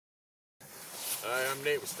Hi, I'm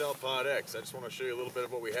Nate with Pod X. I just want to show you a little bit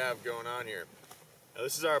of what we have going on here. Now,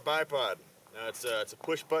 this is our bipod. Now, it's a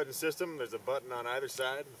push button system. There's a button on either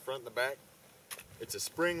side, the front and the back. It's a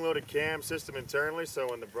spring-loaded cam system internally, so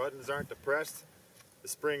when the buttons aren't depressed, the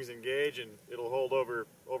springs engage and it'll hold over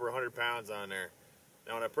 100 pounds on there.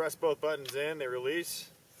 Now, when I press both buttons in, they release,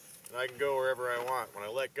 and I can go wherever I want. When I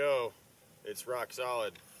let go, it's rock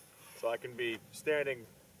solid. So I can be standing,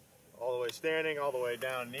 all the way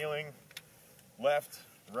down, kneeling, left,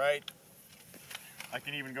 right. I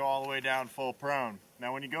can even go all the way down full prone.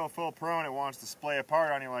 Now when you go full prone, it wants to splay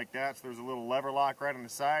apart on you like that, so there's a little lever lock right on the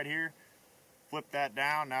side here. Flip that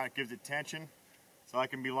down, now it gives it tension. So I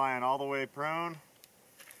can be lying all the way prone,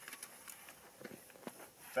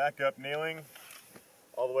 back up kneeling,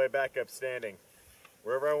 all the way back up standing.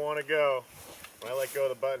 Wherever I want to go, when I let go of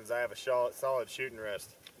the buttons, I have a solid shooting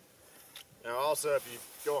rest. Now also, if you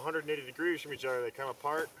go 180 degrees from each other, they come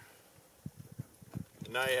apart.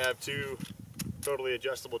 And now you have two totally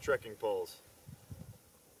adjustable trekking poles.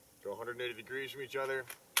 Go 180 degrees from each other,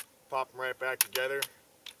 pop them right back together,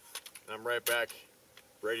 and I'm right back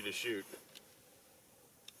ready to shoot.